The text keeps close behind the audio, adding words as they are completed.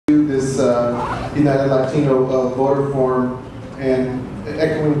United Latino voter forum. And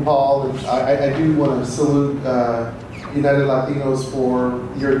echoing Paul, and I do want to salute United Latinos for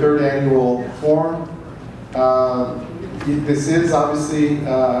your third annual forum. This is obviously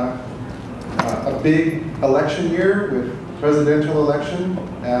a big election year with presidential election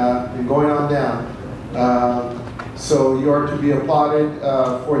and going on down. So you are to be applauded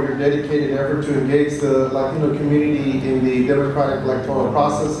for your dedicated effort to engage the Latino community in the democratic electoral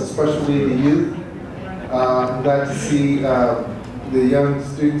process, especially the youth. I'm glad to see the young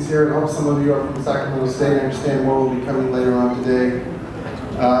students here. I hope some of you are from Sacramento State. I understand more will be coming later on today.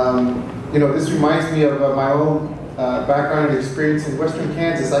 You know, this reminds me of my own background and experience in Western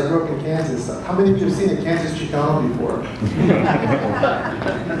Kansas. I grew up in Kansas. How many of you have seen a Kansas Chicano before?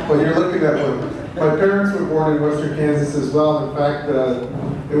 Well, you're looking at one. My parents were born in Western Kansas as well. In fact,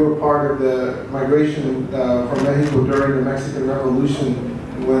 they were part of the migration from Mexico during the Mexican Revolution,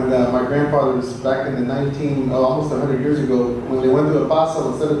 when my grandfather was back in the almost 100 years ago, when they went to El Paso,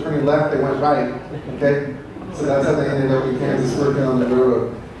 instead of turning left, they went right, okay? So that's how they ended up in Kansas working on the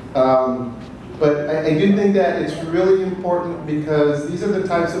railroad. But I do think that it's really important because these are the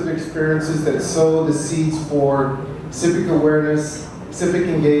types of experiences that sow the seeds for civic awareness, civic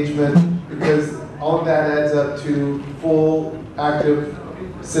engagement, because all of that adds up to full, active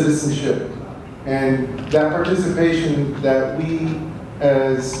citizenship. And that participation that we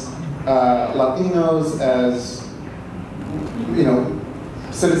as Latinos, as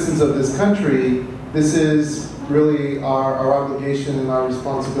citizens of this country, this is really our obligation and our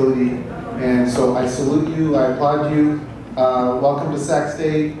responsibility. And so I salute you, I applaud you. Welcome to Sac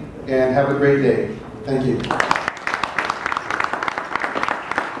State, and have a great day. Thank you.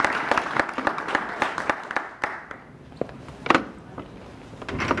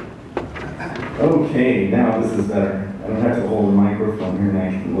 Okay, now this is better. I don't have to hold the microphone here and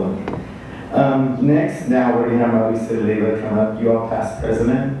I can look. Next, now we're going to have Mauricio Leiva come up, UL past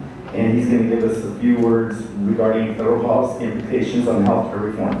president, and he's going to give us a few words regarding federal policy implications on healthcare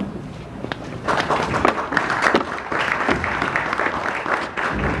reform.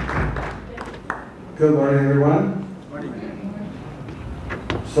 Good morning, everyone.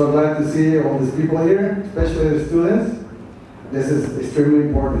 So glad to see all these people here, especially the students. This is extremely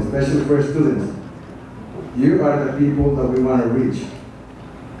important, especially for students. You are the people that we want to reach,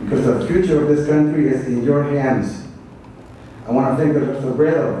 because the future of this country is in your hands. I want to thank Dr.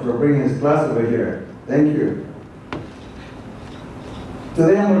 Bredo for bringing his class over here. Thank you.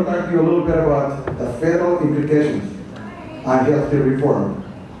 Today I'm going to talk to you a little bit about the federal implications on healthcare reform.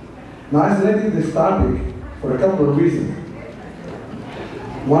 Now, I selected this topic for a couple of reasons.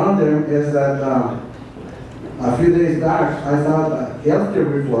 One of them is that a few days back, I thought that healthcare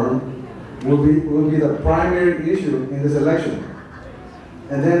reform will be the primary issue in this election.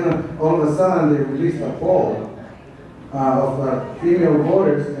 And then all of a sudden, they released a poll of female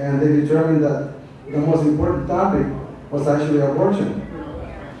voters, and they determined that the most important topic was actually abortion.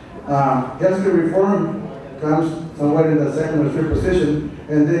 Healthcare reform comes somewhere in the second or third position,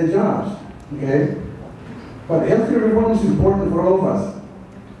 and then jobs, okay? But healthcare reform is important for all of us.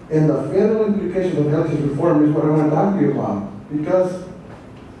 And the federal implication of healthcare reform is what I want to talk to you about, because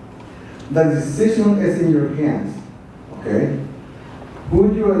the decision is in your hands, okay?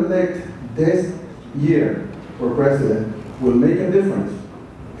 Who you elect this year for president will make a difference,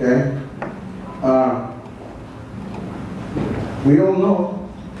 okay? We all know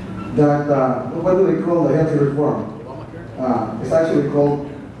that, what do they call the healthcare reform? It's actually called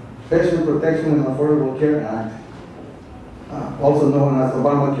Patient Protection and Affordable Care Act, also known as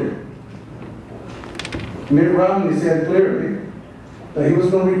Obamacare. Mitt Romney said clearly that he was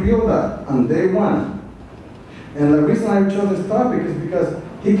going to repeal that on day one. And the reason I chose this topic is because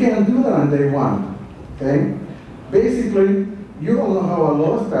he can't do that on day one, okay? Basically, you all know how a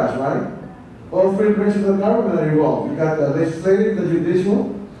law is passed, right? All three branches of government are involved. You got the legislative, the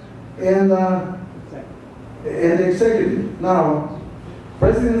judicial, and the executive. Now,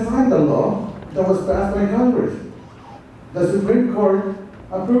 President signed the law that was passed by Congress. The Supreme Court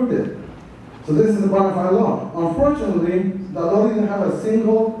approved it. So this is the bona fide law. Unfortunately, the law didn't have a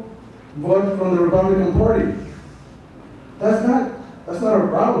single vote from the Republican Party. That's not a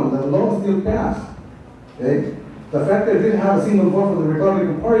problem. The law still passed. Okay? The fact that it didn't have a single vote from the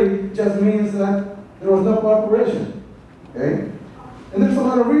Republican Party just means that there was no cooperation. Okay? And there's a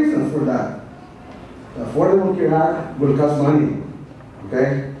lot of reasons for that. The Affordable Care Act will cost money.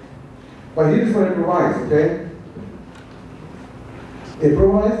 Okay? But here's what it provides, okay? It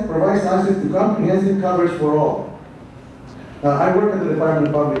provides access to comprehensive coverage for all. I work at the Department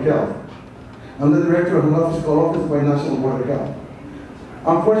of Public Health. I'm the director of an office called Office by National Board of Health.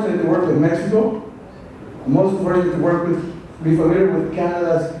 I'm fortunate to work with Mexico. I'm also fortunate to be familiar with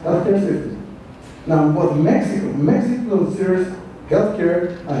Canada's healthcare system. Now, what Mexico considers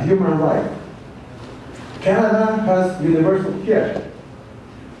healthcare a human right. Canada has universal care.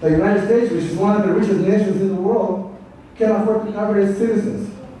 The United States, which is one of the richest nations in the world, can afford to cover its citizens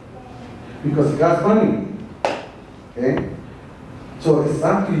because it has money. Okay? So it's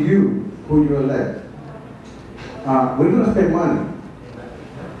up to you who you elect. We're going to spend money.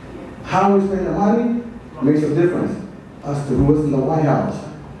 How we spend the money makes a difference as to who is in the White House.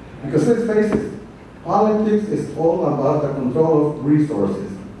 Because let's face it, politics is all about the control of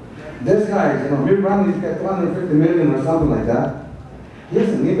resources. This guy, Mitt Romney's got 250 million or something like that. He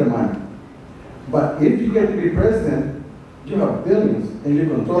doesn't need the money. But if you get to be president, you have billions and you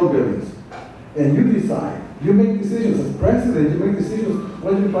control billions. And you decide. You make decisions. As president, you make decisions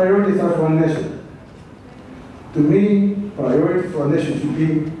what your priorities are for a nation. To me, priorities for a nation should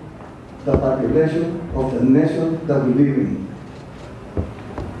be the population of the nation that we live in.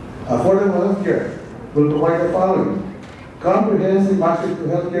 Affordable health care will provide the following: comprehensive access to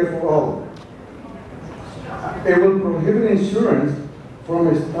health care for all. It will prohibit insurance from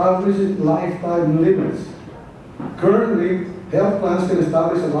establishing lifetime limits. Currently, health plans can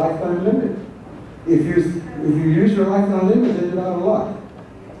establish a lifetime limit. If you use your lifetime limit, then you're out of luck.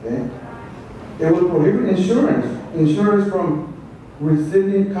 Okay? It will prohibit insurers from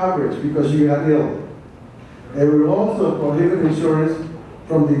receiving coverage because you got ill. It will also prohibit insurance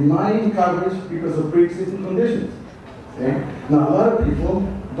from denying coverage because of pre-existing conditions. Okay? Now, a lot of people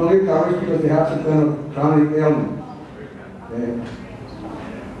don't get coverage because they have some kind of chronic ailment. Okay?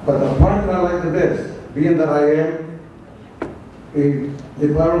 But the part that I like the best, being that I am a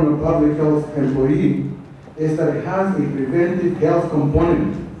Department of Public Health employee, is that it has a preventive health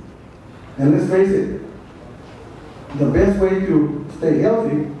component. And let's face it, the best way to stay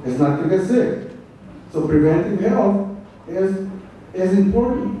healthy is not to get sick. So preventive health is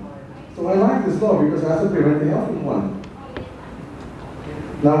important. So I like this law because it has a preventive health component.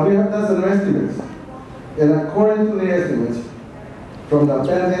 Now we have done some estimates. And according to the estimates from the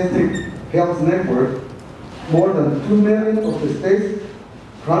Pandemic Health Network, more than 2 million of the state's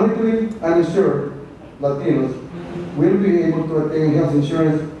chronically uninsured Latinos will be able to attain health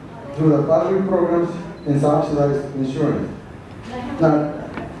insurance through the public programs and subsidized insurance. Now,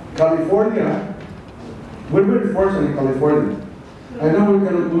 California, we're very fortunate in California. I know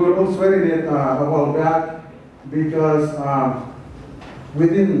we were all sweating it a while back because we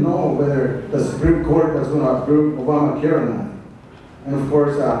didn't know whether the Supreme Court was going to approve Obamacare or not. And of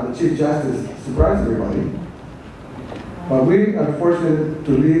course, the Chief Justice surprised everybody. But we are fortunate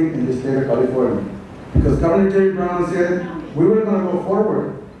to live in the state of California because Governor Jerry Brown said we were going to go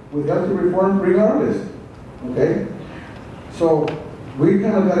forward with health reform regardless. Okay? So we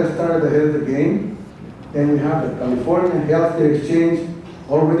kind of got to start ahead of the game, and we have the California Healthcare Exchange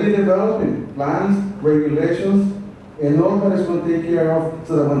already developing plans, regulations, and all that is going to take care of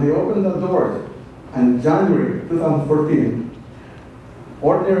so that when they open the doors in January 2014,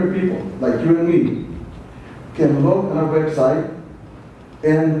 ordinary people like you and me can look on our website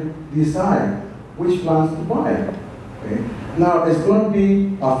and decide which plans to buy. Okay? Now, it's going to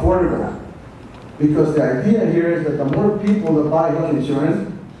be affordable because the idea here is that the more people that buy health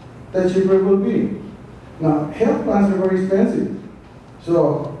insurance, the cheaper it will be. Now, health plans are very expensive.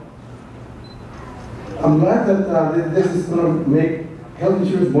 So, I'm glad that this is going to make health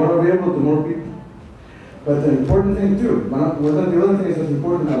insurance more available to more people. But the important thing too, one of the other things that's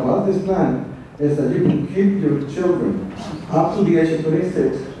important about this plan is that you can keep your children up to the age of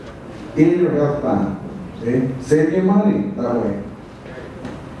 26 in your health plan. Okay? Save your money that way.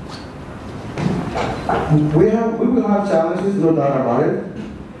 We will have challenges, no doubt about it.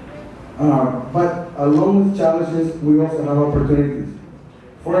 But along with challenges, we also have opportunities.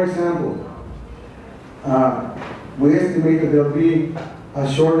 For example, we estimate that there will be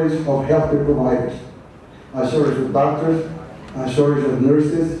a shortage of healthcare providers, a shortage of doctors, a shortage of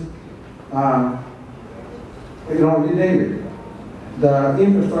nurses, you name it. The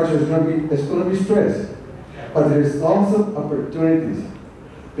infrastructure is going to be stressed. But there is also opportunities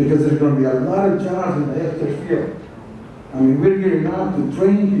because there's going to be a lot of jobs in the healthcare field. I mean, we're gearing up to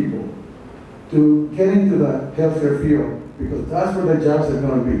train people to get into the healthcare field because that's where the jobs are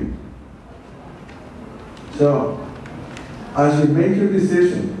going to be. So, as you make your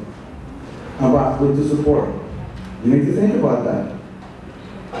decision about who to support, you need to think about that.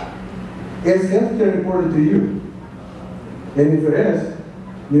 Is healthcare important to you? And if it is,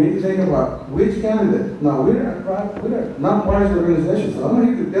 you need to think about which candidate. Now, we're not partisan organization, so I'm not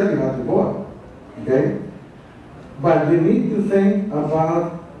here to tell you how to vote, okay? But you need to think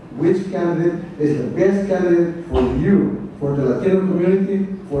about which candidate is the best candidate for you, for the Latino community,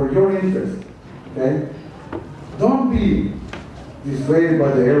 for your interest, okay? Don't be dissuaded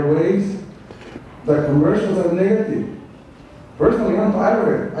by the airwaves. The commercials are negative. Personally, I'm tired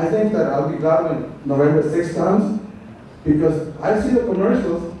of it. I think that I'll be glad when November 6th comes, because I see the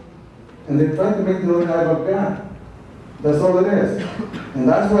commercials and they're trying to make the other guy look bad. That's all it is. And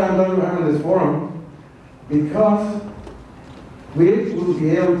that's why I'm glad we're having this forum, because we will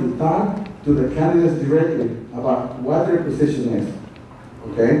be able to talk to the candidates directly about what their position is,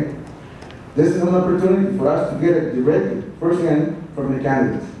 okay? This is an opportunity for us to get it directly, firsthand, from the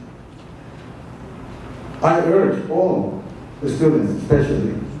candidates. I urge all the students,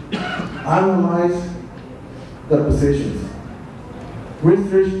 especially, analyze the positions,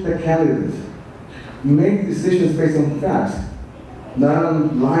 research the candidates, make decisions based on facts, not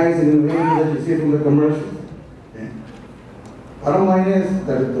on lies and inventions that you see from the commercials. Okay? Bottom line is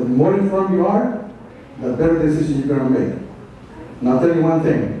that the more informed you are, the better decision you're going to make. And I'll tell you one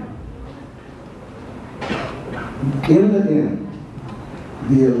thing. In the end,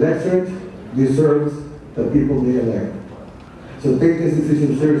 the electorate deserves the people they elect. So take this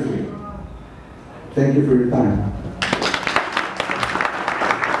decision seriously. Thank you for your time.